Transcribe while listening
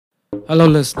Hello,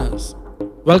 listeners.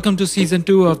 Welcome to season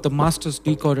 2 of the Masters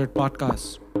Decoded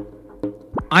podcast.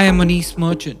 I am Manish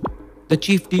Merchant, the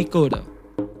chief decoder.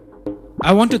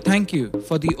 I want to thank you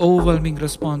for the overwhelming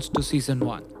response to season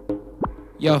 1.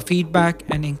 Your feedback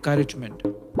and encouragement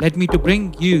led me to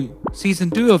bring you season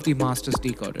 2 of the Masters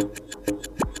Decoded.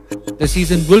 The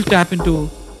season will tap into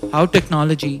how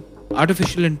technology,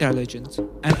 artificial intelligence,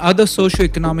 and other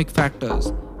socio-economic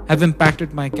factors have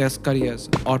impacted my guests' careers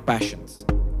or passions.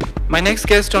 My next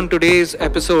guest on today's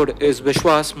episode is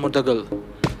Vishwas Mudagal.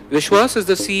 Vishwas is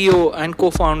the CEO and co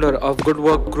founder of Good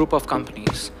Work Group of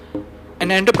Companies.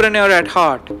 An entrepreneur at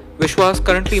heart, Vishwas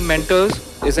currently mentors,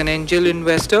 is an angel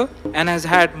investor, and has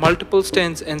had multiple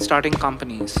stints in starting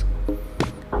companies.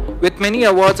 With many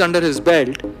awards under his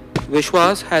belt,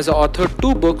 Vishwas has authored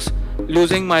two books,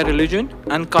 Losing My Religion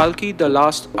and Kalki the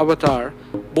Last Avatar,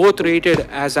 both rated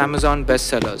as Amazon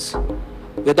bestsellers.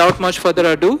 Without much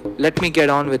further ado, let me get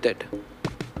on with it.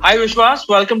 Hi, Vishwas.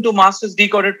 Welcome to Masters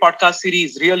Decoded podcast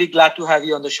series. Really glad to have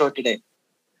you on the show today.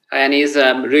 Hi, Anis.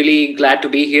 I'm really glad to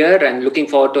be here and looking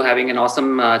forward to having an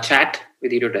awesome chat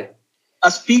with you today.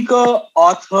 A speaker,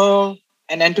 author,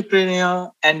 an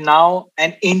entrepreneur, and now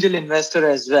an angel investor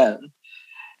as well.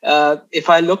 If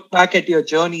I look back at your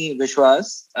journey,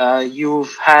 Vishwas,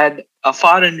 you've had a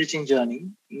far enriching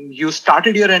journey. You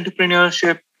started your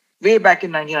entrepreneurship way back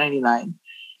in 1999.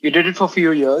 You did it for a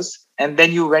few years, and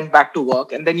then you went back to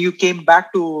work, and then you came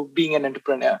back to being an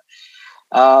entrepreneur.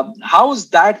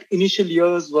 How's that initial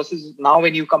years versus now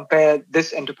when you compare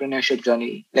this entrepreneurship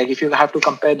journey? Like if you have to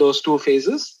compare those two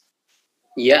phases?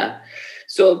 Yeah.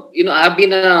 So, I've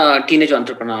been a teenage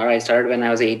entrepreneur. I started when I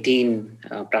was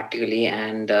 18, practically.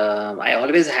 And I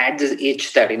always had this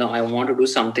itch that, I want to do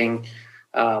something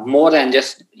more than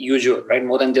just usual, right?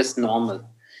 More than just normal.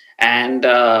 And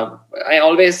I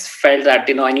always felt that,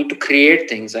 I need to create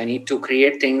things. I need to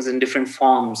create things in different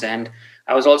forms. And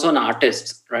I was also an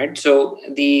artist, right? So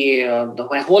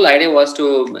my whole idea was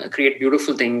to create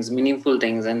beautiful things, meaningful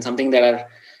things, and something that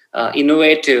are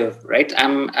innovative, right?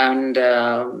 And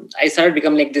I started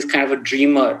becoming like this kind of a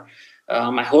dreamer.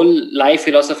 My whole life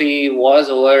philosophy was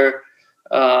over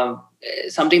uh,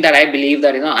 something that I believe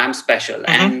that I'm special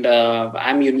and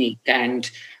I'm unique and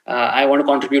I want to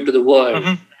contribute to the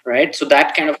world, right? So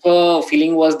that kind of a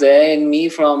feeling was there in me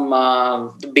from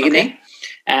the beginning. Okay.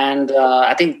 And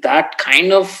I think that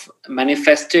kind of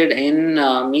manifested in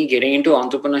me getting into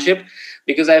entrepreneurship,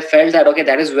 because I felt that, okay,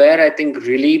 that is where I think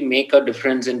really make a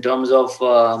difference in terms of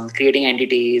creating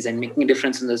entities and making a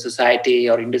difference in the society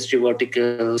or industry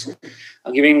verticals,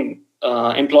 giving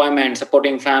employment,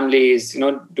 supporting families,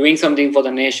 doing something for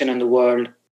the nation and the world,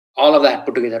 all of that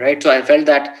put together, right? So I felt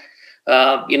that,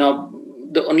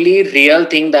 the only real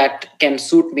thing that can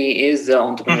suit me is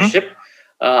entrepreneurship.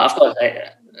 Of course,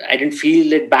 I didn't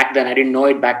feel it back then. I didn't know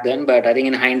it back then, but I think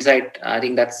in hindsight, I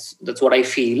think that's what I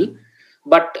feel.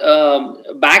 But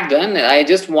back then, I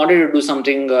just wanted to do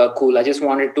something cool. I just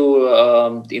wanted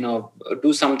to,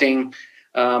 do something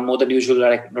more than usual,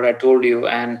 like what I told you.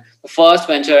 And the first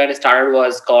venture I started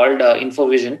was called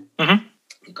InfoVision,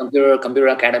 Computer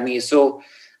Academy. So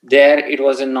there it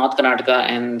was in North Karnataka,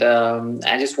 and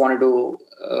I just wanted to,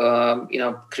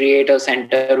 create a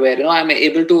center where I'm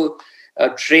able to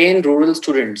train rural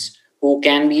students who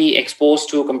can be exposed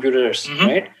to computers,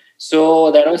 right?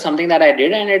 So that was something that I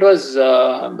did, and it was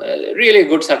really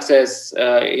good success.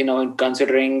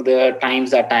 Considering the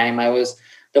times that time, I was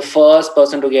the first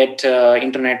person to get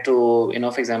internet to,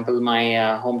 for example, my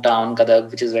hometown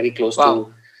Gadag, which is very close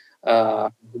to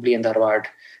Hubli and Dharwad.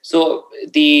 So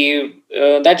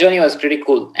that journey was pretty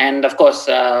cool, and of course,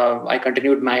 I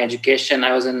continued my education.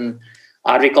 I was in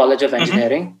RV College of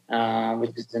Engineering,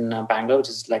 which is in Bangalore, which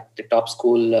is like the top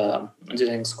school,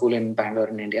 engineering school in Bangalore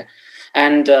in India.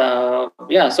 And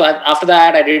so after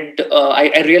that, I did.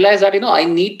 I realized that I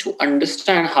need to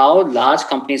understand how large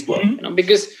companies work,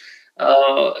 because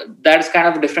that's kind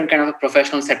of a different kind of a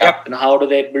professional setup. How do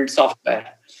they build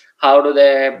software? How do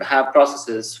they have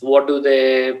processes? How do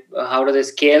they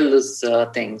scale these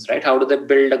things, right? How do they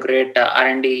build a great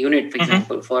R&D unit, for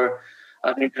example, for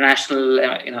an international,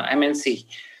 MNC?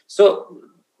 So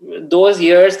those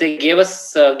years, they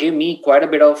gave me quite a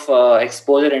bit of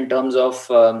exposure in terms of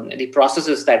the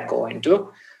processes that go into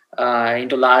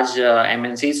large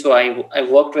MNCs. So I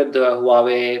worked with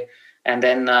Huawei, and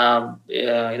then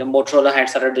Motorola had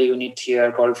started a unit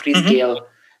here called Freescale.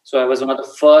 So I was one of the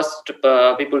first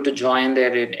people to join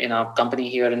their company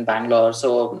here in Bangalore.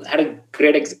 So I had a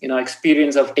great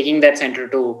experience of taking that center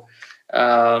to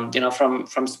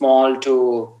from small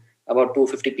to about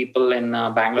 250 people in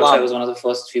Bangalore. Wow. So I was one of the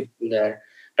first few people there,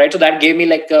 right? So that gave me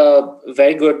like a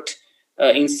very good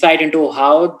insight into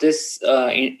how this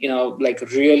like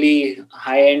really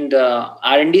high end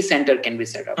R&D center can be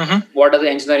set up. What are the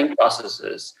engineering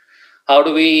processes? How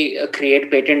do we create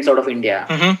patents out of India?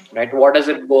 Right? What does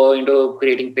it go into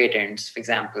creating patents, for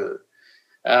example?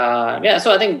 So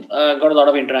I think got a lot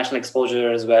of international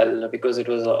exposure as well, because it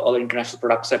was all international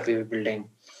products that we were building.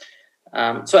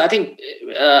 So I think,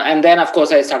 and then of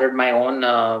course I started my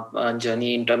own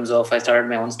journey in terms of I started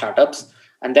my own startups,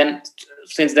 and then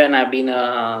since then I've been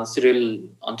a serial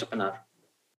entrepreneur.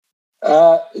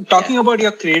 Talking about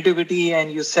your creativity,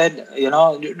 and you said,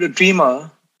 the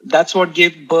dreamer, that's what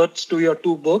gave birth to your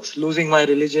two books, Losing My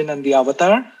Religion and The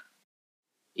Avatar.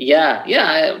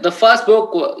 Yeah. The first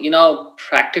book,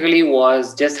 practically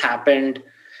was just happened,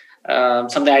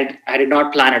 something I did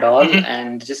not plan at all,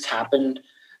 and just happened.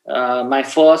 My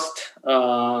first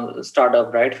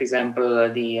startup, right? For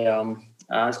example,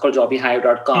 it's called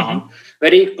jobbyhive.com.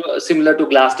 Very similar to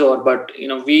Glassdoor, but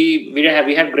we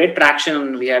had great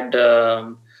traction. We had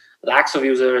lakhs of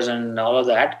users and all of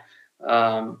that.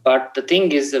 But the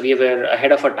thing is, we were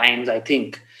ahead of our times, I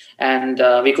think, and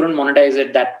we couldn't monetize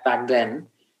it back then.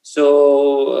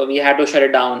 So we had to shut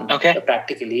it down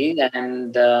practically,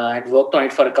 and I'd worked on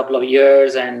it for a couple of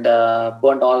years and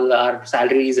burnt all our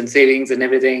salaries and savings and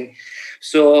everything.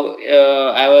 So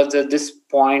I was at this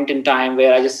point in time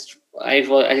where I just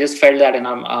felt that, and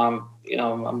I'm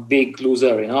a big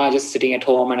loser. I'm just sitting at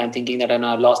home and I'm thinking that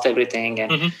I've lost everything,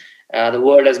 and the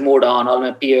world has moved on. All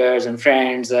my peers and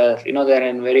friends, they're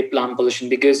in very plum position,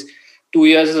 because 2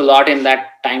 years is a lot in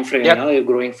that time frame. You're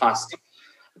growing fast.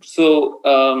 So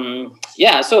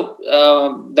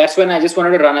that's when I just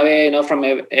wanted to run away, from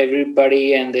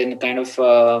everybody, and then kind of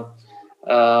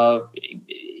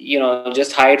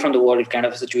just hide from the world kind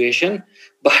of a situation.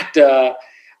 But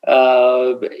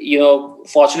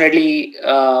fortunately,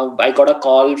 I got a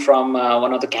call from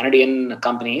one of the Canadian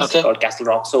companies called Castle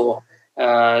Rock. So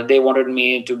they wanted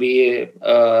me to be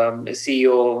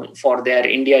CEO for their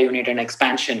India unit and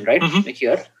expansion, right,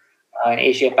 here in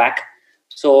Asia Pac.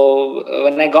 So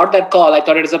when I got that call, I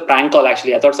thought it was a prank call.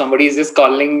 Actually, I thought somebody is just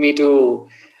calling me to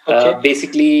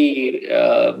basically,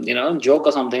 joke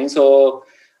or something. So,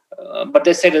 but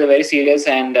they said they're very serious,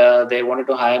 and they wanted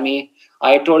to hire me.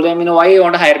 I told them, why you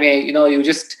want to hire me? You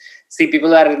just see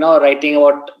people are, writing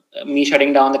about me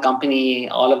shutting down the company,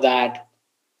 all of that.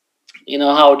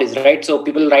 How it is, right? So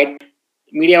people write,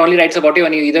 media only writes about you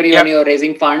when you're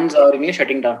raising funds or when you're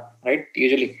shutting down, right?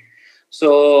 Usually.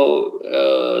 So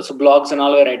blogs and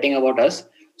all were writing about us.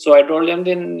 So I told them,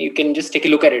 then you can just take a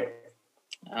look at it.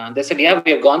 They said, yeah,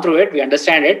 we have gone through it. We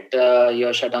understand it.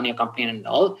 You shut down your company and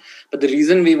all. But the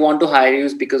reason we want to hire you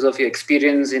is because of your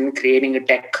experience in creating a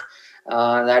tech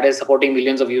that is supporting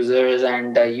millions of users,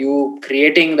 and you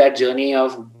creating that journey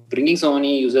of bringing so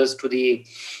many users to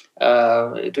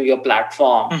your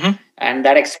platform, and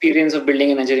that experience of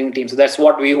building an engineering team. So that's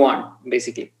what we want,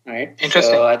 basically, right?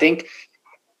 Interesting. So I think.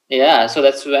 Yeah, so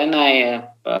that's when I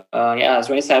was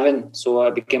 27. So I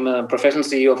became a professional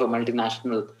CEO of a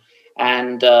multinational.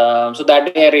 And so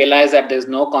that day I realized that there's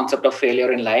no concept of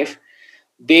failure in life.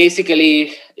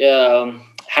 Basically,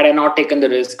 had I not taken the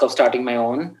risk of starting my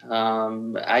own,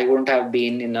 I wouldn't have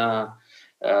been in a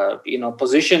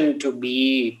position to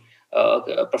be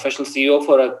a professional CEO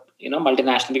for a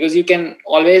multinational, because you can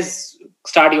always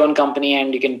start your own company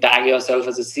and you can tag yourself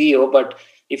as a CEO, but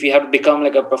if you have to become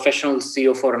like a professional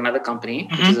CEO for another company,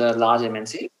 which is a large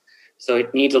MNC, so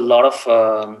it needs a lot of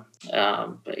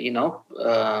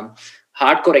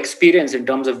hardcore experience in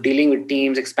terms of dealing with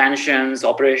teams, expansions,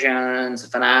 operations,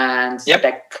 finance,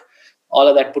 tech, all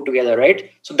of that put together, right?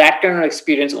 So that kind of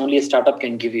experience only a startup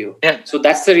can give you. So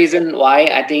that's the reason why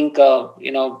I think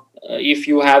if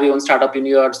you have your own startup and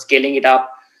you are scaling it up,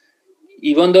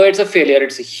 even though it's a failure,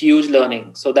 it's a huge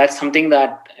learning. So that's something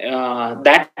that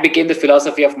that became the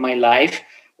philosophy of my life,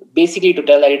 basically to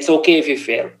tell that it's okay if you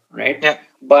fail, right?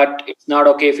 But it's not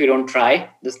okay if you don't try.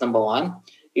 That's number one.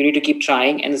 You need to keep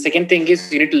trying. And the second thing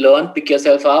is you need to learn, pick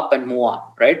yourself up and move on,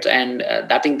 right? And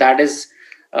I think that is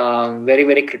very,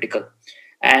 very critical.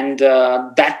 And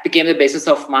that became the basis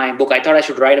of my book. I thought I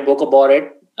should write a book about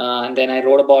it. And then I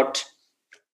wrote about,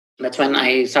 that's when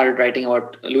I started writing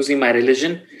about losing my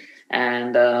religion.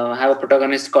 And I have a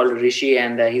protagonist called Rishi,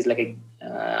 and he's like an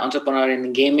entrepreneur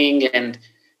in gaming, and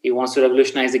he wants to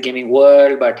revolutionize the gaming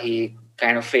world, but he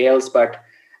kind of fails. But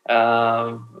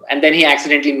and then he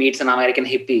accidentally meets an American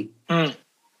hippie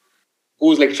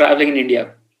who's like traveling in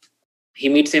India. He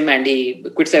meets him and he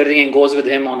quits everything and goes with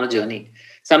him on a journey.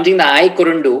 Something that I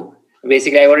couldn't do.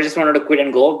 Basically, I just wanted to quit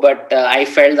and go, but I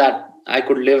felt that I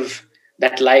could live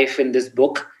that life in this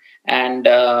book. And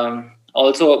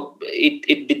also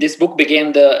this book became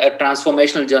a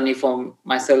transformational journey for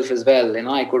myself as well.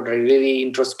 I could really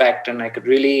introspect, and I could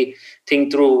really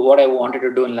think through what I wanted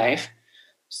to do in life.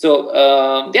 So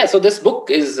so this book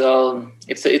is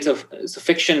it's a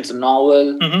fiction, it's a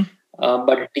novel,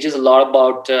 but it teaches a lot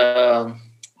about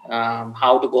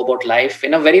how to go about life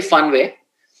in a very fun way,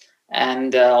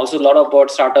 and also a lot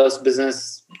about startups,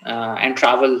 business, and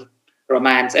travel,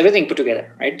 romance, everything put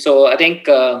together, right? So I think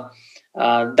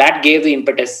that gave the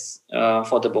impetus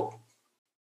for the book.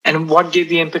 And what gave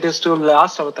the impetus to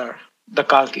last Avatar, the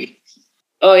Kalki?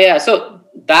 Oh yeah, so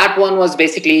that one was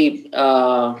basically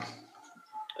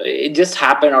it just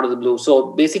happened out of the blue.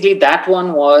 So basically, that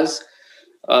one was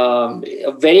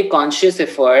a very conscious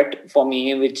effort for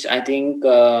me, which I think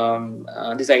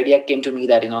this idea came to me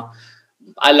that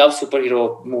I love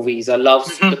superhero movies. I love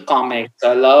the comics.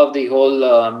 I love the whole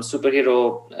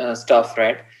superhero stuff,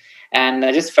 right? And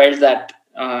I just felt that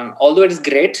although it is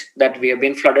great that we have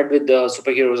been flooded with the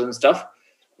superheroes and stuff,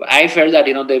 I felt that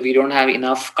that we don't have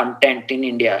enough content in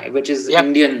India, which is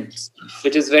Indian,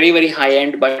 which is very very high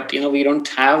end, but we don't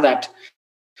have that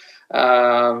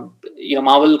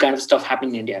Marvel kind of stuff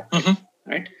happening in India,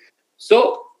 right?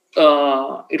 So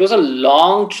it was a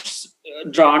long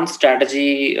drawn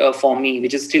strategy for me,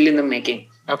 which is still in the making.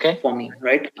 For me,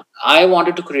 right? I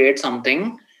wanted to create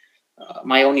something,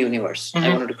 my own universe. I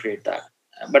wanted to create that,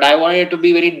 but I wanted it to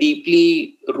be very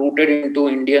deeply rooted into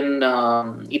Indian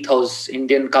ethos,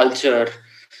 Indian culture,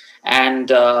 and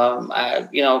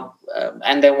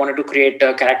and I wanted to create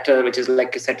a character which is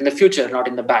like set in the future, not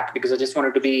in the back, because I just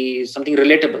wanted to be something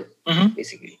relatable,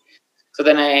 basically. So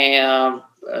then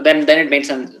then it made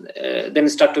sense. Then it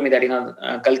struck to me that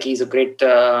Kalki is a great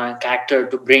character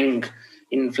to bring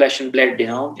in flesh and blood.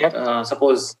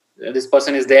 Suppose this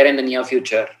person is there in the near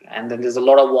future, and then there's a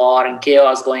lot of war and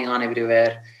chaos going on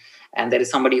everywhere, and there is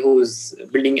somebody who's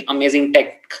building amazing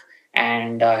tech,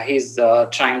 and he's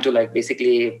trying to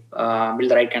basically build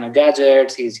the right kind of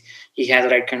gadgets. He has the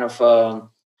right kind of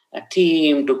a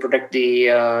team to protect the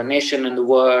nation and the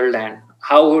world, and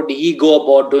how would he go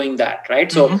about doing that,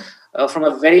 right? So from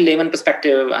a very layman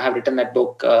perspective, I have written that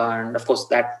book, and of course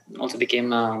that also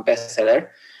became a bestseller.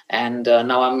 And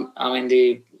now I'm in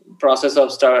the process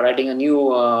of writing a new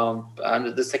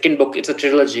the second book. It's a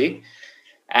trilogy,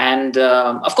 and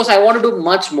of course I want to do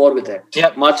much more with it.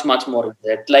 Much more with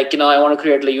it. I want to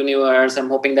create a universe. I'm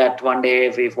hoping that one day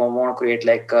if we want to create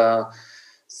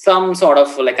some sort of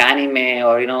anime,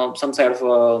 or some sort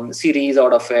of series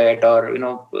out of it, or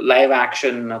live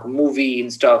action movie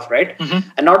and stuff, right?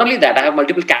 And not only that, I have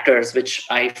multiple characters which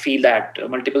I feel that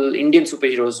multiple Indian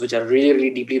superheroes which are really really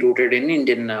deeply rooted in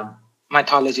Indian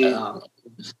mythology,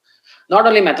 not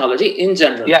only mythology in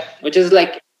general, which is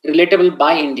relatable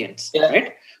by Indians,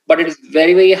 right? But it is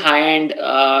very very high end,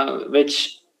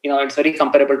 which it's very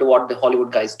comparable to what the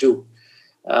Hollywood guys do.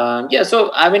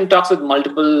 So I'm in talks with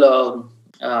multiple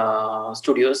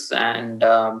studios, and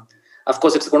of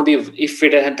course it's going to be, if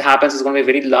it happens, it's going to be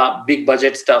very big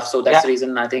budget stuff. So that's the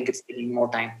reason I think it's taking more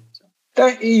time.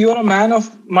 You're a man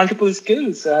of multiple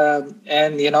skills,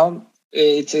 and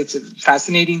it's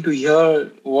fascinating to hear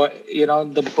what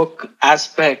the book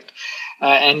aspect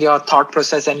and your thought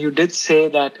process. And you did say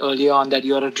that earlier on that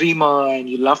you're a dreamer and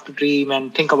you love to dream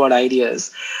and think about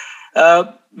ideas.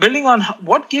 Building on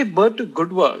what gave birth to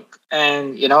Good Work,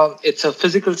 and it's a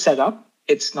physical setup.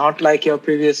 It's not like your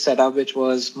previous setup, which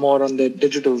was more on the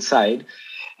digital side.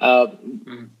 Where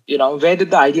did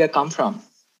the idea come from?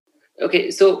 Okay,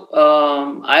 so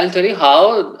I'll tell you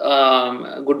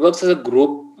how Good Works as a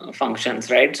group functions,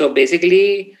 right? So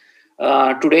basically,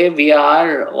 today we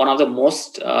are one of the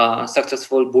most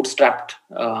successful bootstrapped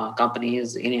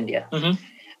companies in India.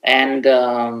 And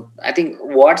I think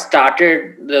what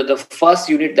started, the first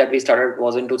unit that we started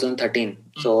was in 2013.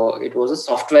 So it was a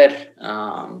software,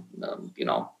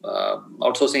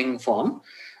 outsourcing firm,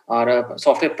 or a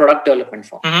software product development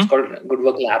firm. It's called Good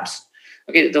Work Labs.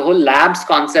 Okay, the whole labs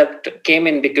concept came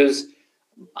in because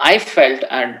I felt,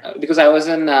 and because I was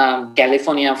in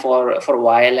California for a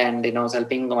while, and I was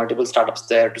helping multiple startups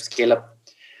there to scale up.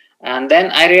 And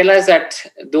then I realized that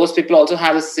those people also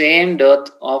have the same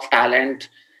dearth of talent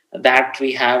that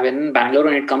we have in Bangalore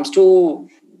when it comes to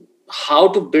how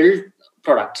to build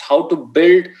products, how to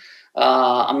build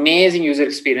amazing user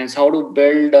experience, how to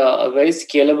build a very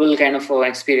scalable kind of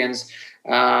experience,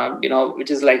 which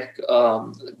is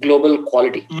global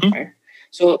quality, right?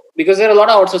 So because there are a lot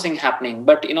of outsourcing happening,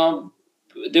 but there are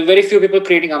very few people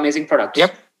creating amazing products.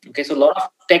 Okay, so a lot of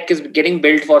tech is getting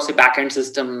built for say backend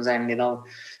systems, and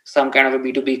some kind of a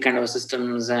B2B kind of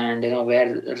systems, and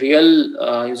where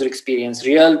real user experience,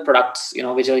 real products,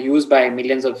 which are used by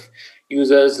millions of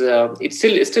users. It's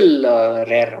still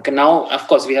rare. Okay, now of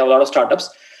course we have a lot of startups,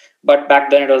 but back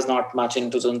then it was not much in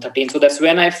 2013. So that's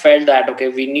when I felt that okay,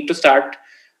 we need to start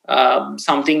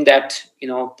something that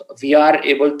we are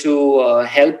able to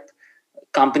help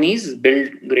companies build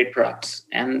great products,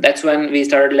 and that's when we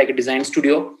started like a design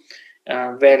studio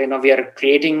where we are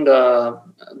creating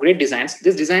great designs.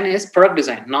 This design is product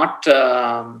design, not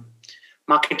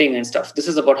marketing and stuff. This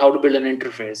is about how to build an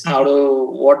interface,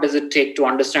 what does it take to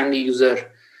understand the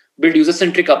user, build user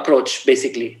centric approach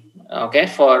basically, okay,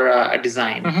 for a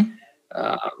design,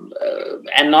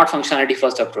 and not functionality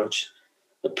first approach.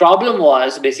 The problem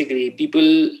was basically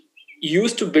people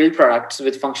used to build products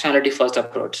with functionality first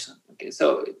approach. Okay,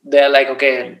 so they're like,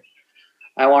 okay,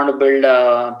 I want to build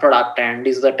a product and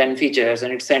these are the 10 features,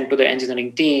 and it's sent to the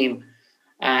engineering team.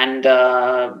 And,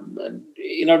 and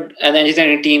the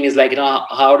engineering team is like,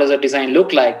 how does a design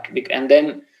look like? And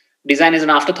then design is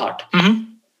an afterthought.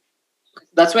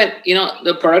 That's when,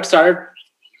 the product started,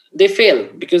 they fail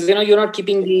because, you're not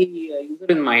keeping the user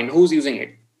in mind, who's using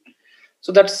it.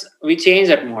 So we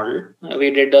changed that model. We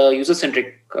did a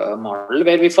user-centric model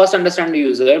where we first understand the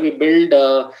user, we build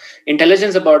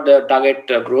intelligence about the target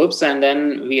groups, and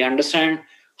then we understand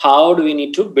how do we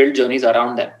need to build journeys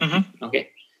around them.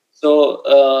 Okay, so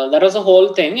that was the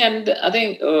whole thing, and I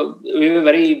think we were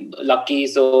very lucky.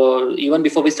 So even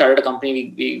before we started a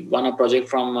company, we won a project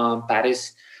from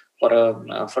Paris for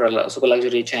a super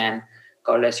luxury chain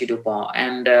called SC Dupont,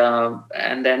 and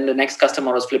then the next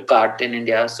customer was Flipkart in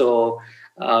India. So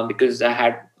because I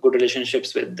had good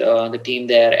relationships with the team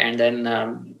there, and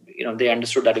then they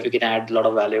understood that we can add a lot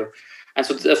of value. And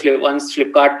so once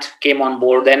Flipkart came on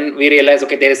board, then we realized,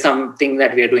 okay, there is something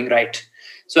that we are doing right.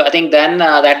 So I think then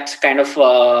that kind of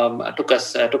took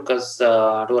us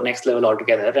to a next level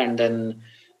altogether, and then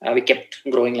we kept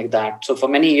growing like that. So for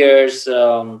many years, we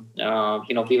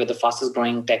were the fastest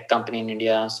growing tech company in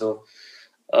India. So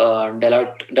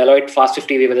Deloitte Fast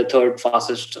 50, we were the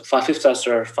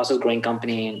fastest growing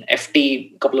company. In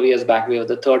FT, a couple of years back, we were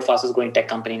the third fastest growing tech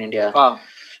company in India. Wow.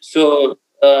 So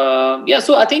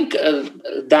so I think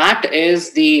that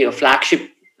is the flagship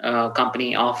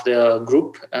company of the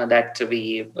group that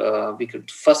we could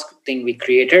first thing we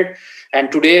created,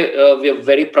 and today we are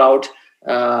very proud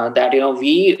that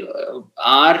we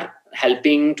are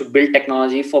helping to build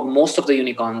technology for most of the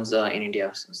unicorns in India.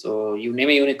 So you name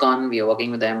a unicorn, we are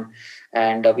working with them,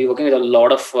 and we're working with a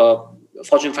lot of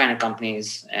Fortune 500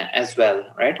 companies as well,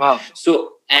 right? Wow.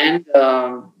 So and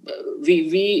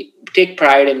we take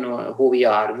pride in who we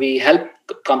are. We help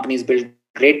companies build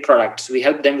great products. We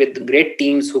help them with great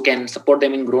teams who can support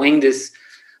them in growing these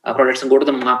products and go to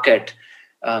the market.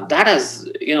 That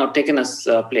has taken us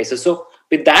places. So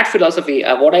with that philosophy,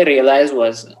 what I realized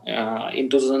was in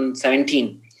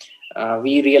 2017,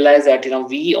 we realized that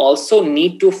we also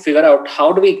need to figure out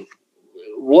how do we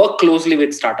work closely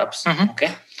with startups.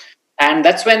 Okay, and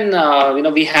that's when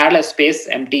we had a space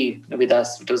empty with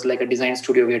us. It was like a design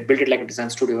studio. We had built it like a design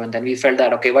studio, and then we felt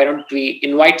that okay, why don't we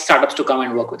invite startups to come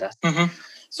and work with us?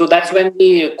 So that's when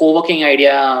the co-working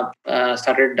idea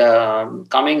started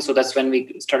coming. So that's when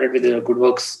we started with the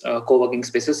GoodWorks co-working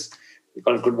spaces. We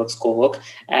call it GoodWorks Co-work,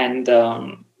 and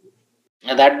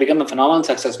that became a phenomenal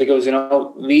success because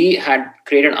we had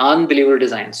created unbelievable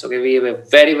designs. Okay, we were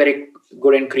very, very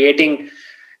good in creating.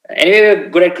 Anyway, we were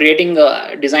good at creating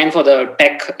a design for the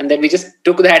tech, and then we just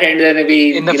took that and then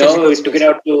we took it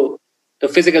out to the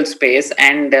physical space,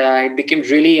 and it became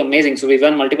really amazing. So we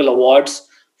won multiple awards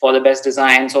for the best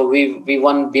design. So we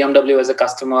won BMW as a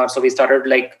customer. So we started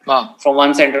from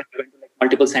one center to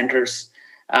multiple centers.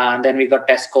 And then we got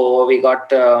Tesco, we got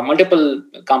multiple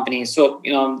companies. So,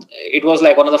 it was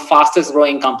like one of the fastest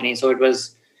growing companies. So it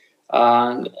was,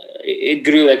 it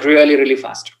grew like really, really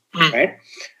fast, right?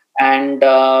 And,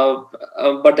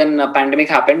 but then a pandemic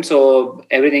happened. So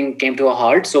everything came to a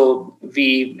halt. So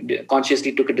we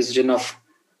consciously took a decision of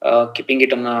keeping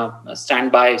it on a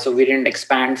standby. So we didn't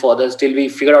expand further till we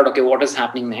figured out, okay, what is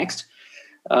happening next?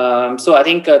 So I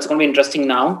think it's going to be interesting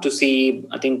now to see.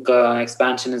 I think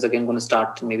expansion is again going to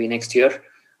start maybe next year,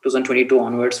 2022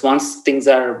 onwards, once things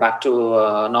are back to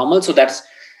normal. So that's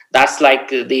like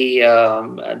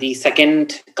the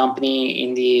second company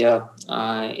in the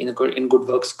in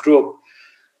GoodWorks group.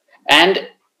 And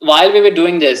while we were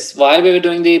doing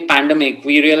the pandemic,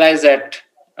 we realized that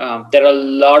there are a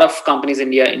lot of companies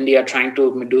in India trying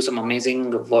to do some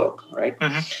amazing work, right?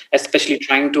 Especially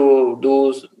trying to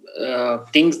do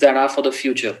things that are for the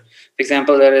future. For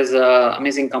example, there is an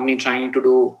amazing company trying to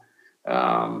do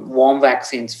warm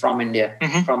vaccines from India,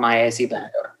 from IIC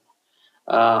Bangalore.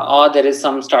 Or there is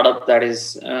some startup that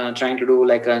is trying to do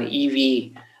like an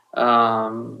EV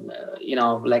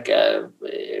like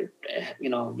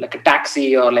like a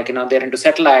taxi, or like they're into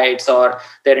satellites, or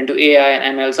they're into AI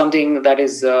and ML, something that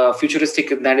is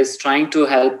futuristic, that is trying to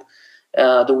help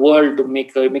the world to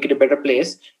make it a better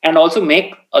place, and also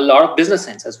make a lot of business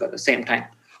sense as well at the same time.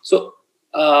 So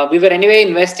we were anyway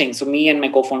investing. So me and my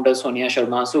co-founder Sonia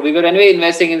Sharma. So we were anyway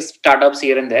investing in startups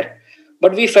here and there,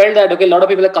 but we felt that okay, a lot of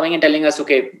people are coming and telling us,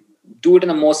 okay, do it in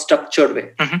a more structured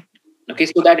way. Okay,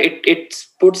 so that it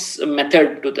puts a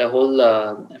method to the whole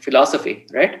philosophy,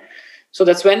 right? So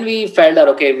that's when we felt that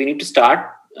okay, we need to start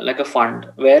like a fund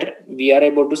where we are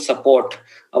able to support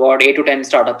about 8 to 10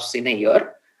 startups in a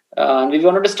year. We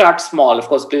wanted to start small, of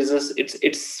course, because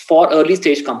it's for early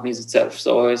stage companies itself.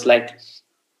 So it's like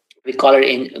we call it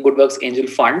GoodWorks Angel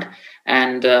Fund,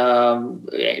 and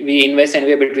we invest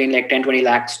anywhere between like 10-20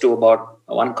 lakhs to about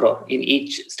 1 crore in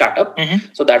each startup.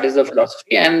 So that is the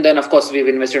philosophy. And then of course we've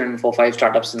invested in 4-5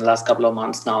 startups in the last couple of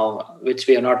months now, which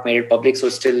we have not made it public, so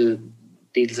still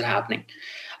deals are happening.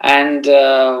 And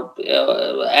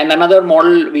another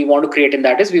model we want to create in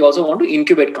that is we also want to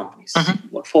incubate companies.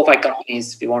 About 4-5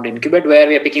 companies we want to incubate, where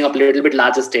we are picking up a little bit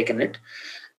larger stake in it,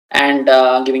 and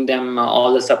giving them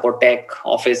all the support, tech,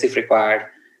 office if required,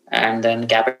 and then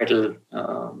capital,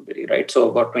 right? So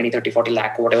about 20-30-40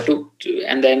 lakh or whatever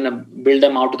and then build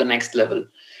them out to the next level.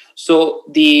 So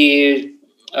the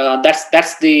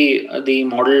that's the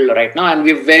model right now, and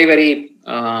we're very, very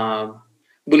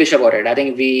bullish about it. I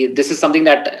think this is something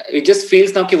that it just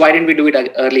feels now, why didn't we do it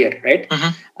earlier, right?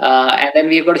 And then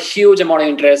we've got a huge amount of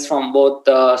interest from both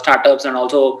startups and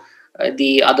also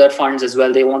the other funds as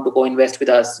well. They want to co-invest with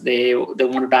us. They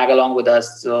want to tag along with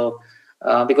us. So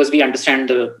because we understand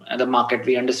the market,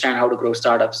 we understand how to grow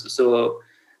startups. So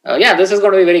this is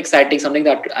going to be very exciting. Something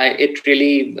that it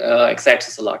really excites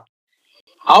us a lot.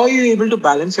 How are you able to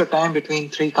balance your time between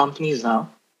 3 companies now?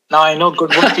 Now I know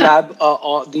GoodWorks Lab,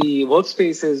 or the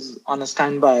workspace is on a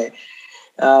standby,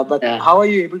 but how are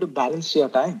you able to balance your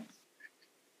time?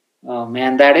 Oh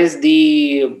man, that is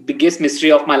the biggest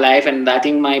mystery of my life, and I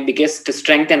think my biggest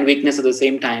strength and weakness at the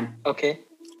same time. Okay.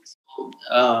 So,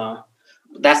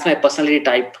 that's my personality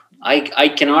type. I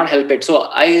cannot help it. So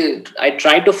I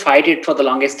tried to fight it for the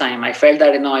longest time. I felt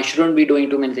that I shouldn't be doing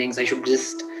too many things. I should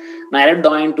just narrow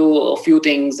down to a few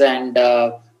things, and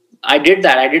I did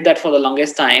that. I did that for the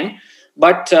longest time.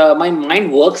 But my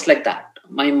mind works like that.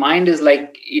 My mind is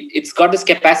like it's got this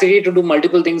capacity to do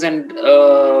multiple things, and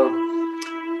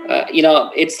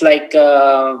it's like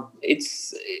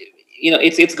it's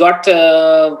got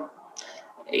the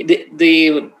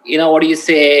what do you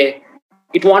say?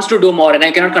 It wants to do more, and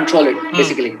I cannot control it,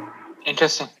 basically.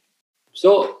 Interesting.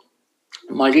 So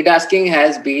multitasking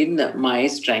has been my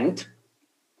strength,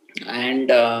 and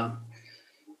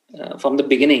from the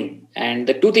beginning. And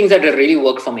the 2 things that have really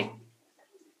worked for me.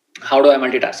 How do I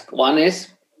multitask? One is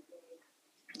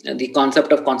the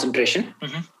concept of concentration.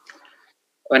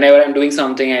 Whenever I'm doing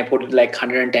something, I put like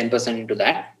 110% into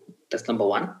that. That's number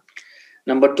 1.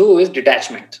 Number 2 is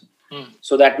detachment.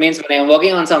 So that means when I'm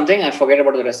working on something, I forget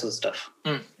about the rest of the stuff.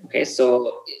 Okay,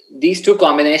 so these 2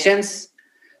 combinations,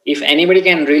 if anybody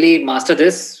can really master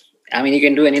this, I mean, you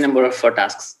can do any number of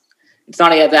tasks. It's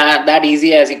not that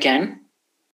easy as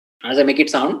I make it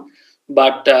sound,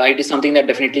 but it is something that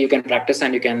definitely you can practice,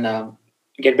 and you can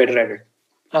get better at it.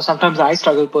 Now, sometimes I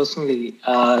struggle personally.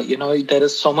 There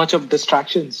is so much of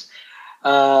distractions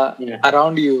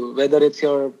around you, whether it's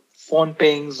your phone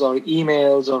pings or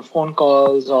emails or phone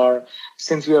calls, or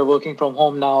since we are working from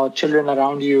home now, children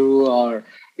around you, or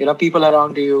people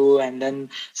around you, and then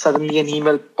suddenly an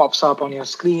email pops up on your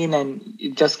screen and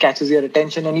it just catches your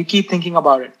attention and you keep thinking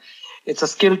about it. It's a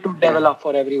skill to develop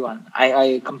for everyone.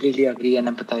 I completely agree and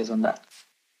empathize on that.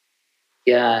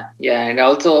 Yeah, and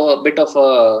also a bit of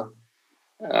a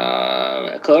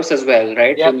curse as well,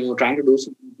 right? When you're trying to do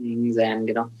some things, and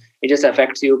it just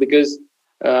affects you because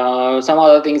some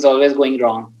other things always going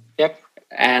wrong.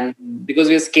 And because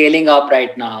we're scaling up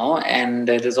right now, and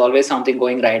there's always something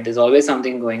going right, there's always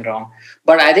something going wrong.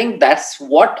 But I think that's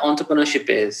what entrepreneurship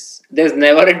is. There's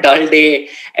never a dull day.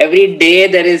 Every day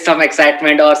there is some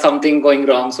excitement or something going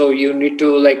wrong. So you need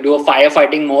to like do a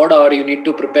firefighting mode, or you need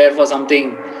to prepare for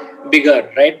something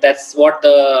bigger, right? That's what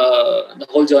the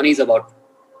whole journey is about.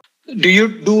 Do you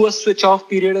do a switch off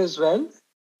period as well?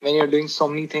 When you're doing so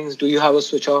many things, do you have a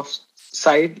switch off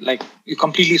side? Like you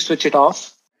completely switch it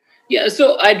off? Yeah,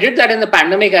 so I did that in the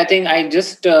pandemic. I think I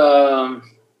just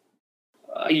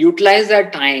utilized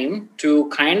that time to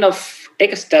kind of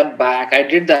take a step back. I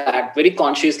did that very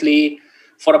consciously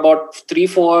for about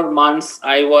 3-4 months.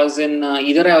 I was in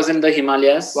either I was in the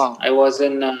Himalayas. Wow. I was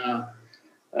in near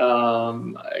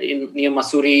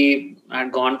Mussoorie, I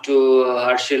had gone to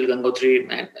Harshil, Gangotri,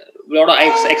 and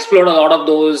I explored a lot of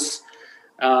those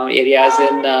areas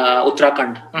in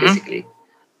Uttarakhand, basically.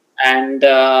 And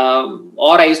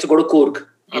or I used to go to Coorg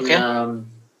in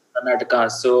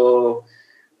Karnataka. So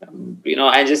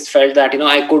I just felt that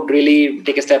I could really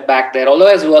take a step back there. Although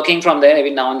I was working from there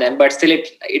every now and then, but still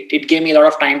it gave me a lot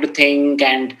of time to think.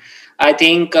 And I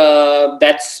think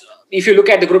that's, if you look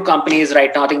at the group companies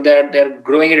right now, I think they're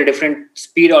growing at a different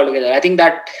speed altogether. I think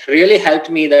that really helped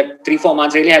me. That 3-4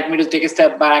 months really helped me to take a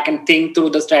step back and think through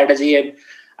the strategy. And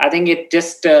I think it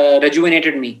just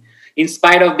rejuvenated me, in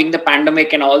spite of being the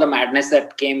pandemic and all the madness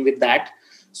that came with that.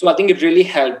 So I think it really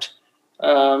helped.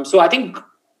 So I think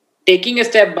taking a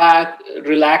step back,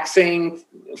 relaxing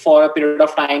for a period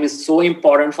of time is so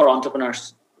important for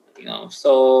entrepreneurs.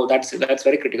 So that's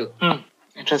very critical.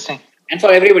 Interesting. And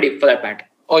for everybody, for that matter.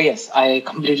 Oh yes, I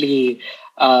completely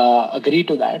agree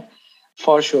to that,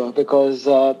 for sure. Because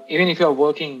even if you're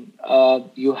working,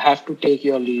 you have to take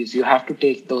your leaves. You have to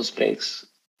take those breaks.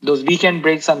 Those weekend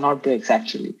breaks are not breaks,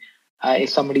 actually. If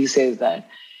somebody says that,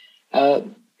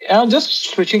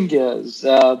 just switching gears,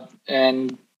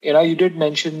 and you did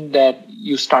mention that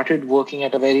you started working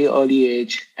at a very early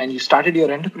age, and you started your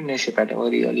entrepreneurship at a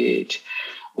very early age.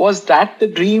 Was that the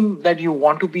dream, that you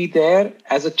want to be there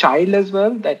as a child as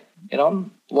well? That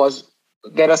was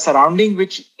there a surrounding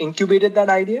which incubated that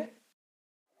idea?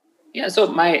 Yeah. So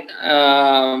my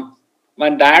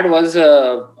dad was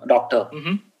a doctor.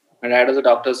 My dad was a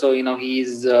doctor, so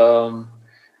he's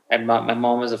and my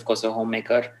mom was, of course, a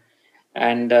homemaker,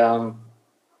 and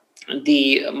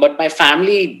but my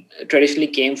family traditionally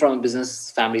came from a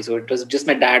business family, so it was just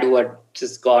my dad who had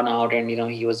just gone out, and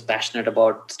he was passionate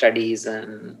about studies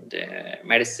and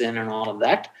medicine and all of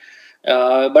that.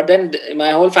 But then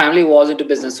my whole family was into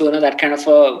business, so that kind of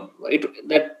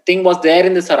that thing was there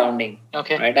in the surrounding,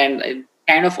 right? And it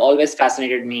kind of always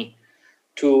fascinated me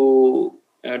to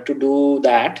do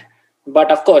that.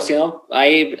 But of course,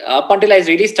 I up until I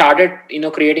really started,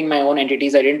 creating my own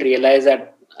entities, I didn't realize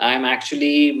that I'm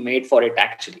actually made for it,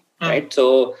 actually, right?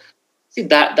 So, see,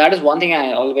 that is one thing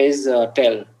I always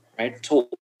tell, right? So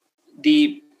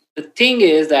the thing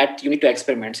is that you need to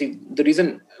experiment. See, the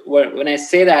reason when I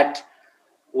say that,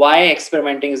 why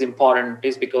experimenting is important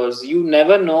is because you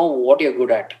never know what you're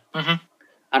good at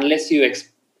unless you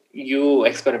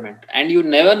experiment, and you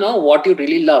never know what you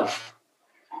really love.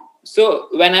 So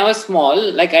when I was small,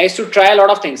 like, I used to try a lot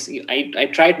of things. I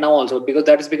tried now also, because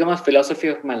that has become a philosophy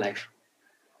of my life.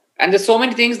 And there's so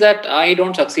many things that I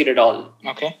don't succeed at all.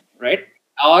 Right?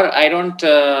 Or I don't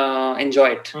enjoy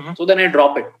it. So then I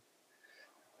drop it.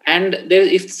 And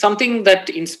if something that,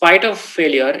 in spite of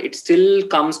failure, it still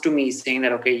comes to me saying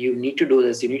that, okay, you need to do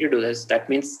this, you need to do this. That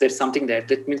means there's something there.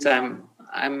 That means I'm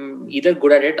either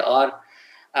good at it, or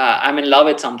I'm in love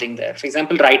with something there. For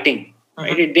example, writing.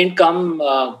 Right? It didn't come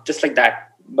just like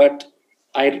that. But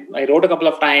I wrote a couple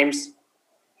of times,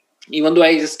 even though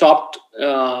I just stopped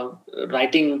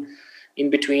writing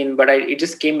in between. But it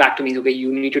just came back to me. Okay,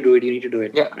 you need to do it. You need to do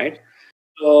it. Yeah. Right.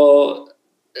 So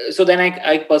then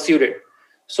I pursued it.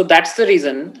 So that's the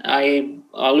reason I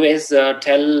always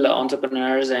tell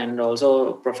entrepreneurs and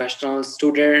also professional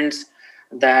students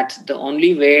that the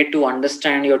only way to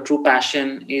understand your true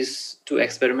passion is to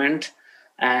experiment,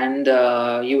 and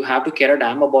you have to care a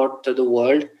damn about the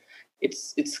world.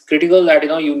 It's critical that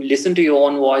you listen to your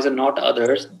own voice and not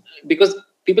others, because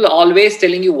people are always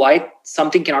telling you why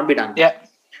something cannot be done. Yeah.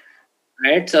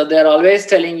 Right? So they're always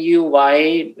telling you why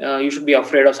you should be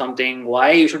afraid of something,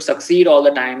 why you should succeed all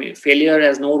the time. Failure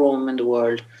has no room in the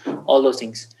world, all those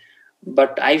things.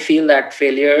 But I feel that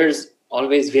failures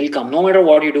always will come. No matter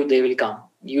what you do, they will come.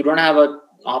 You don't have an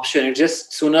option. It's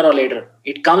just sooner or later.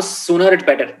 It comes sooner, it's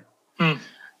better.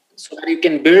 So that you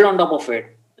can build on top of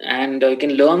it, and you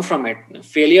can learn from it.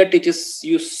 Failure teaches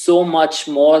you so much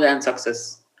more than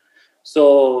success.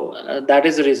 So that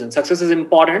is the reason. Success is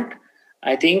important,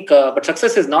 I think, but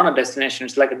success is not a destination.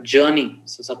 It's like a journey.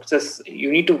 So success,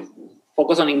 you need to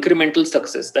focus on incremental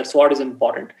success. That's what is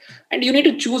important. And you need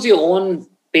to choose your own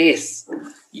pace.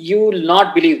 You will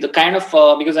not believe the kind of,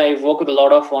 because I work with a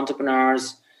lot of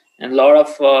entrepreneurs and a lot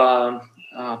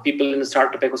of people in the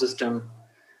startup ecosystem.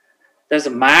 There's a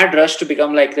mad rush to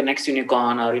become like the next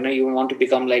unicorn, or, you want to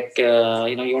become like, you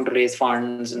want to raise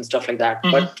funds and stuff like that.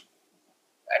 But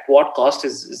at what cost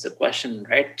is the question,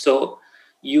 right? So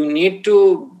you need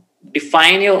to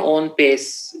define your own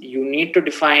pace. You need to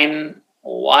define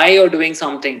why you're doing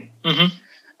something,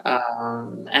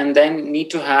 and then need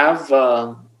to have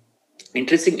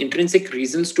intrinsic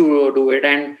reasons to do it,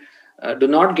 and do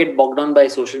not get bogged down by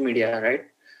social media, right?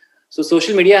 So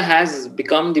social media has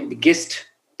become the biggest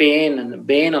pain and the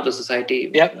bane of the society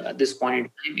Yep. at this point in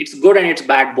time. It's good and it's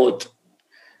bad both.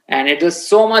 And it is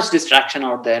so much distraction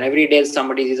out there. Every day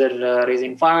somebody is either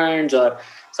raising funds or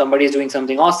somebody is doing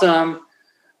something awesome.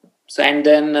 So, and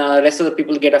then rest of the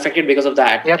people get affected because of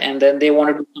that. Yep. And then they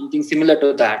want to do something similar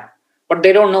to that. But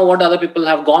they don't know what other people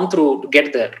have gone through to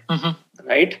get there.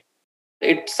 Right?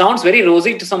 It sounds very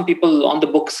rosy to some people on the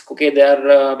books. Okay, they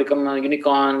are become a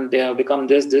unicorn, they have become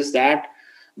this, that.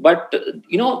 But,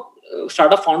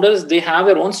 startup founders, they have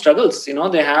their own struggles.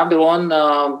 They have their own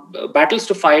battles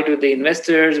to fight with the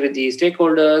investors, with the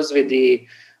stakeholders, with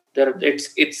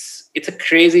it's a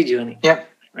crazy journey. Yeah.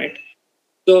 Right.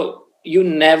 So you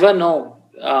never know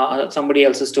somebody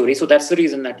else's story. So that's the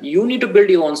reason that you need to build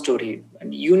your own story,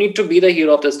 and you need to be the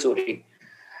hero of the story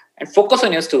and focus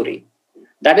on your story.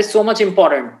 That is so much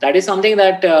important. That is something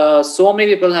that so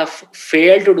many people have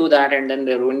failed to do that, and then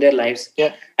they ruin their lives.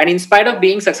 Yeah. And in spite of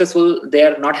being successful, they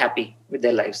are not happy with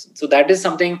their lives. So that is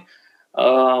something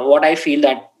what I feel,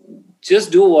 that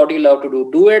just do what you love to do.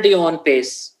 Do it at your own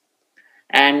pace,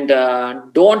 and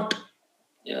don't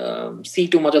see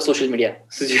too much of social media.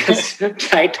 So just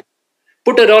try to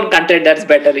put your own content that's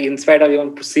better in spite of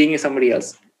even seeing somebody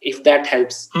else, if that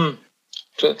helps.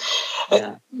 So,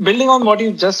 Yeah. building on what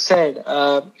you just said,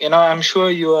 I'm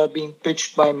sure you are being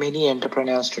pitched by many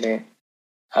entrepreneurs today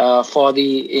for the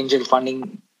angel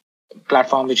funding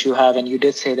platform which you have, and you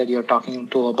did say that you're talking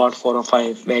to about 4 or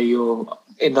 5 where you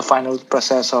in the final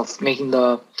process of making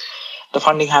the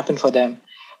funding happen for them.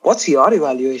 What's your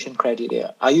evaluation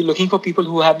criteria? Are you looking for people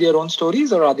who have their own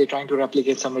stories, or are they trying to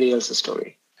replicate somebody else's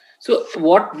story? So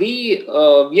what we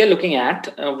are looking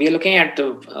at,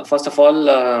 first of all,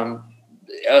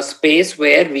 a space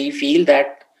where we feel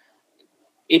that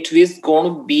it is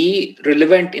going to be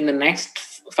relevant in the next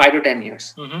 5 to 10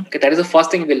 years. Okay, that is the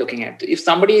first thing we're looking at. If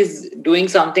somebody is doing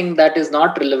something that is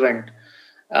not relevant,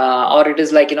 or it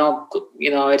is like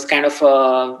it's kind of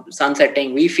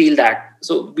sunsetting, we feel that.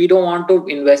 So we don't want to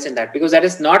invest in that, because that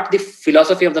is not the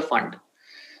philosophy of the fund.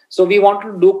 So we want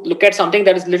to look at something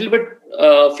that is a little bit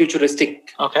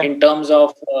futuristic in terms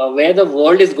of where the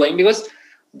world is going, because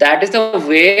that is the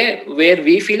way where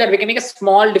we feel that we can make a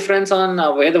small difference on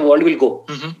where the world will go.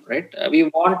 Right? We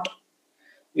want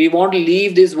to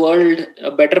leave this world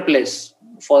a better place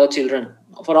for the children,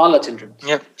 for all the children.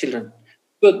 Children.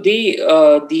 So that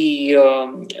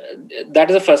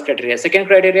is the first criteria. Second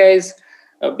criteria is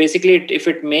basically if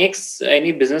it makes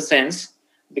any business sense,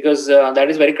 because that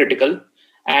is very critical.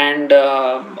 And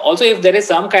also if there is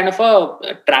some kind of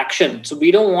a traction. So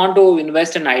we don't want to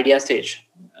invest in idea stage,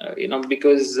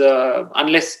 because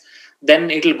unless then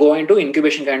it will go into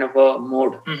incubation kind of a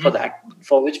mode for that,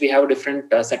 for which we have a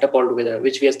different setup altogether,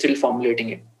 which we are still formulating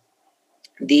it.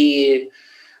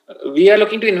 We are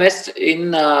looking to invest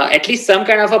in at least some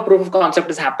kind of a proof of concept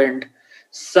has happened,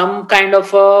 some kind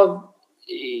of a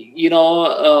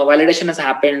validation has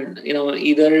happened.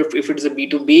 Either if it is a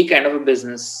B2B kind of a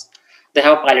business, they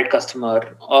have a pilot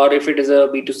customer, or if it is a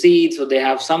B2C, so they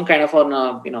have some kind of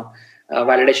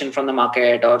validation from the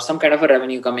market, or some kind of a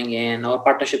revenue coming in, or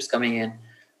partnerships coming in.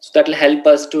 So that will help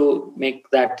us to make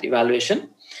that evaluation.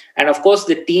 And of course,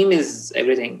 the team is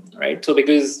everything, right? So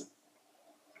because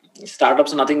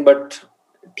startups are nothing but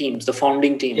teams, the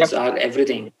founding teams are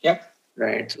everything.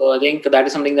 Right. So I think that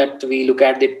is something that we look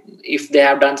at, if they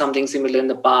have done something similar in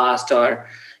the past, or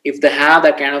if they have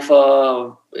that kind of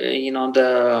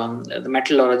the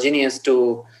metal or a genius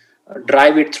to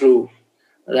drive it through.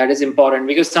 That is important,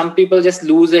 because some people just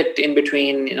lose it in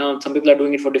between. Some people are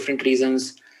doing it for different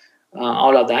reasons.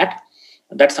 All of that.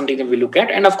 That's something that we look at.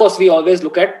 And of course, we always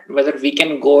look at whether we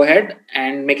can go ahead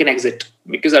and make an exit,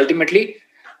 because ultimately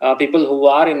people who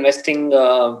are investing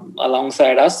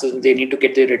alongside us, they need to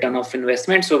get the return of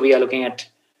investment. So we are looking at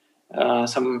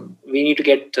we need to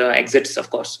get exits, of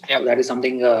course. So that is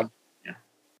something.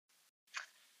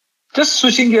 Just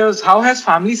switching gears, how has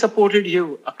family supported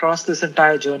you across this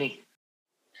entire journey?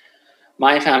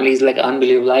 My family is like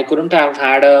unbelievable. I couldn't have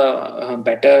had a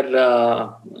better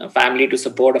family to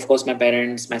support. Of course, my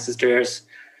parents, my sisters,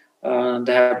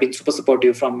 they have been super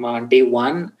supportive from day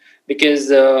one, because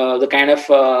the kind of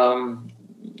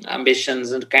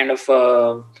ambitions and kind of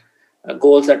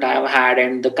goals that I have had,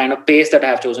 and the kind of pace that I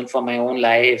have chosen for my own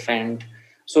life. And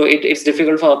so it's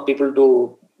difficult for people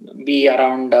to be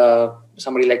around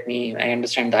somebody like me. I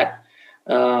understand that.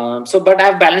 But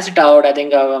I've balanced it out. I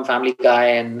think I'm a family guy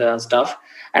and stuff.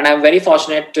 And I'm very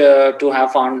fortunate to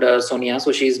have found Sonia.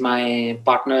 So she's my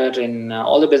partner in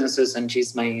all the businesses, and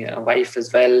she's my wife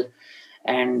as well.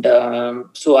 And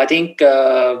so I think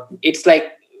it's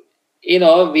like,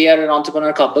 we are an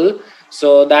entrepreneur couple,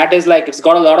 So that is like, it's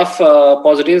got a lot of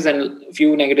positives and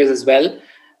few negatives as well.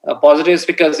 Positives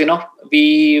because we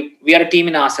are a team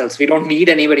in ourselves. We don't need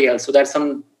anybody else. So that's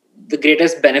the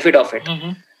greatest benefit of it.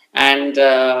 And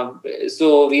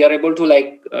so we are able to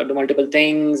do multiple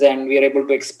things, and we are able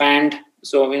to expand.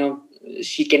 So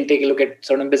she can take a look at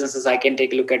certain businesses, I can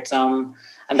take a look at some,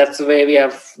 and that's the way we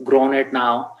have grown it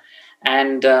now.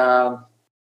 And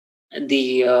but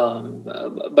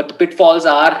the pitfalls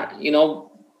are,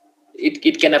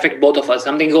 it can affect both of us.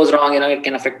 Something goes wrong, it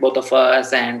can affect both of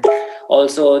us. And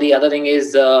also the other thing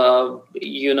is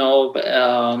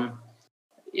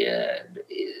yeah,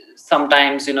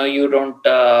 sometimes you don't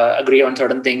agree on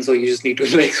certain things, so you just need to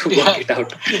work it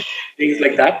out, things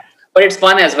like that. But it's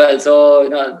fun as well.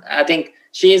 So I think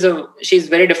she's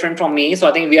very different from me, so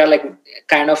I think we are like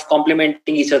kind of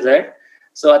complementing each other.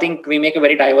 So I think we make a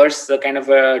very diverse kind of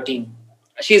team.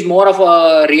 She's more of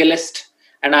a realist,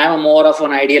 and I am more of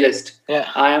an idealist.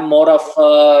 I am more of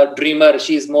a dreamer.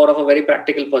 She's more of a very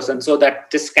practical person. So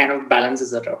that just kind of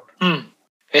balances it out.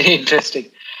 Very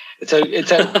interesting. It's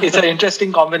an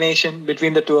interesting combination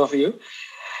between the two of you.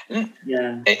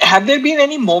 Yeah. Have there been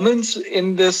any moments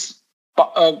in this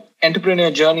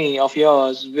entrepreneur journey of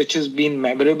yours which has been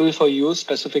memorable for you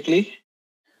specifically?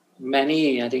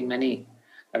 Many, I think many.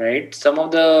 Right. Some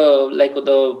of the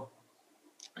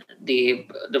the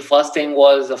first thing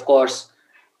was, of course,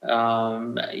 I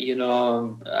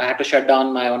had to shut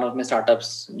down one of my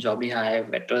startups, Jobby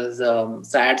Hive. It was a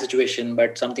sad situation,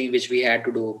 but something which we had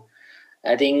to do.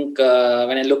 I think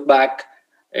when I look back,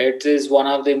 it is one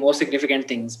of the most significant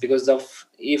things, because of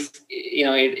because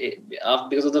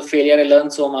of the failure, I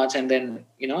learned so much, and then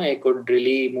I could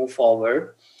really move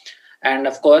forward. And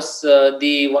of course,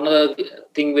 the one of the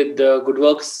thing with the Good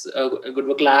Work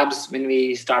Labs, when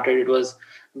we started, it was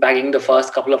bagging the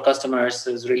first couple of customers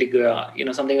is really good.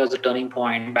 Something was a turning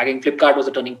point. Bagging Flipkart was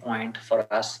a turning point for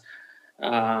us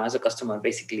as a customer,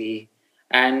 basically.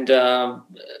 And so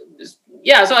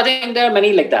I think there are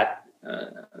many like that,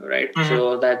 right?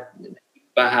 So that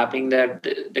by happening, that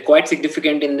they're quite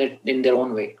significant in their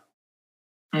own way.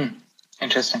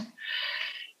 Interesting.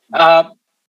 I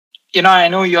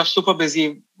know you're super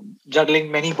busy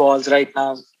juggling many balls right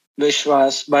now,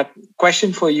 Vishwas, but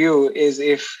question for you is,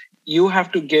 if you have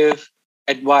to give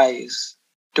advice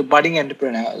to budding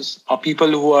entrepreneurs or people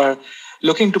who are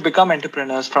looking to become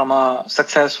entrepreneurs from a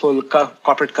successful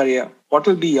corporate career, what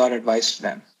will be your advice to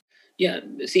them? Yeah,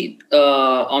 see,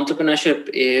 entrepreneurship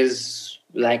is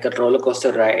like a roller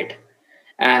coaster ride,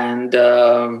 and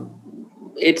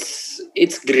it's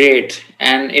great,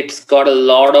 and it's got a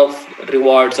lot of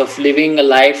rewards of living a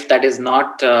life that is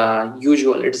not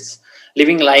usual. It's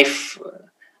living life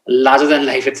larger than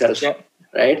life itself,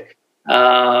 right?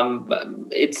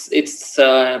 It's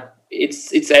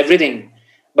everything,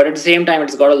 but at the same time,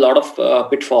 it's got a lot of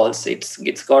pitfalls.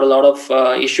 It's got a lot of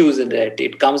issues in it.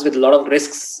 It comes with a lot of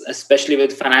risks, especially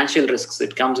with financial risks.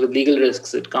 It comes with legal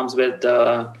risks. It comes with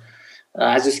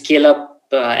as you scale up,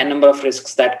 a number of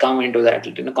risks that come into that,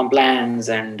 compliance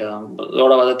and a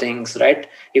lot of other things, right?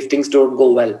 If things don't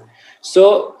go well.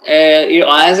 So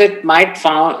as it might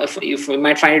found, if we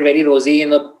might find it very rosy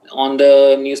on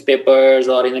the newspapers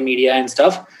or in the media and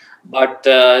stuff, but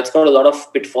it's got a lot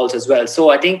of pitfalls as well. So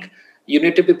I think you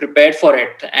need to be prepared for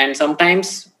it, and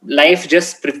sometimes life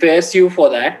just prepares you for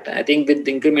that. I think with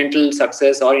incremental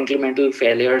success or incremental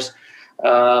failures,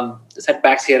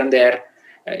 setbacks here and there,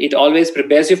 it always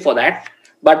prepares you for that.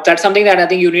 But that's something that I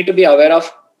think you need to be aware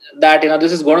of, that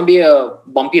this is going to be a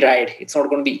bumpy ride. It's not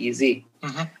going to be easy.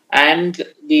 And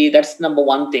that's number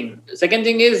one thing. The second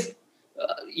thing is,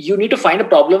 you need to find a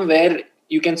problem where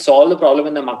you can solve the problem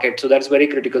in the market. So that's very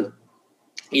critical.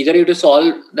 Either you have to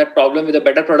solve that problem with a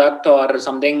better product or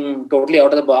something totally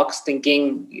out of the box,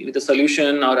 thinking with a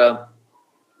solution or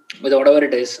with whatever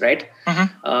it is, right?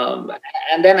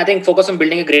 And then I think focus on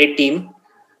building a great team.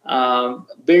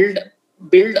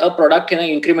 Build a product in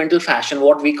an incremental fashion,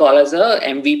 what we call as a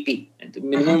MVP,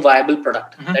 minimum viable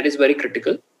product. That is very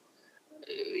critical.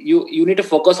 You need to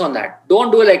focus on that.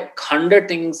 Don't do like 100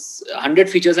 things, 100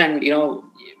 features, and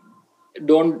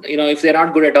don't if they're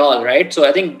not good at all, right? So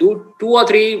I think do 2 or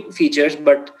 3 features,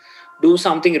 but do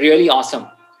something really awesome.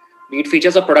 Be it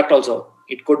features or product also.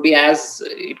 It could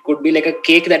be like a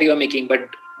cake that you are making, but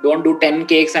don't do 10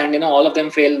 cakes and all of them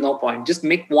fail. No point. Just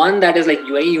make one that is like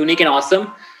very unique and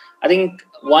awesome. I think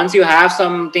once you have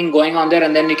something going on there,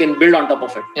 and then you can build on top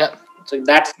of it. Yeah. So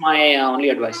that's my only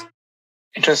advice.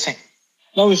 Interesting.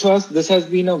 Now, Vishwas, this has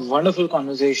been a wonderful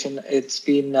conversation. It's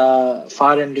been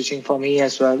far enriching for me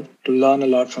as well to learn a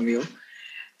lot from you.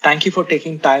 Thank you for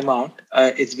taking time out.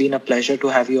 It's been a pleasure to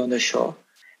have you on the show.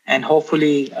 And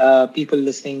hopefully, people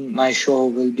listening my show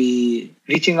will be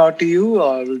reaching out to you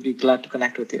or will be glad to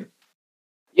connect with you.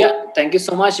 Yeah, thank you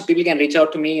so much. People can reach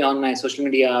out to me on my social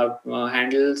media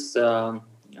handles,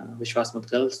 Vishwas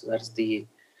Mudagal. So that's the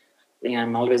thing.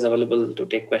 I'm always available to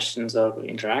take questions or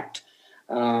interact.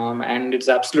 And it's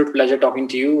an absolute pleasure talking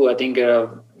to you. I think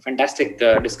fantastic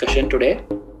discussion today.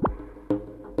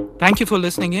 Thank you for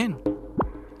listening in.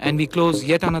 And we close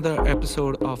yet another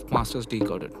episode of Masters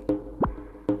Decoded.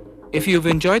 If you've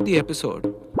enjoyed the episode,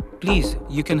 please,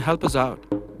 you can help us out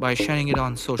by sharing it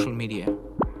on social media.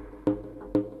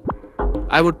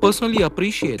 I would personally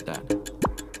appreciate that.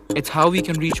 It's how we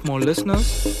can reach more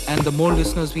listeners, and the more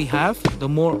listeners we have, the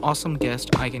more awesome guests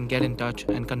I can get in touch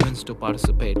and convince to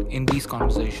participate in these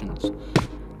conversations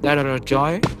that are a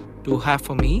joy to have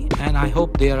for me, and I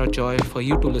hope they are a joy for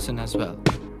you to listen as well.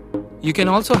 You can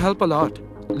also help a lot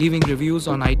leaving reviews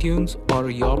on iTunes or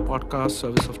your podcast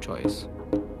service of choice.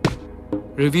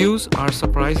 Reviews are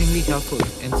surprisingly helpful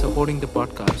in supporting the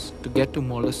podcast to get to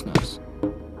more listeners.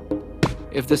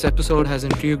 If this episode has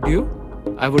intrigued you,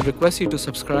 I would request you to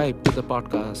subscribe to the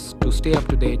podcast to stay up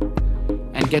to date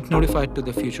and get notified to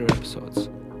the future episodes.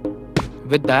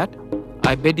 With that,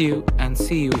 I bid you and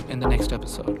see you in the next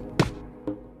episode.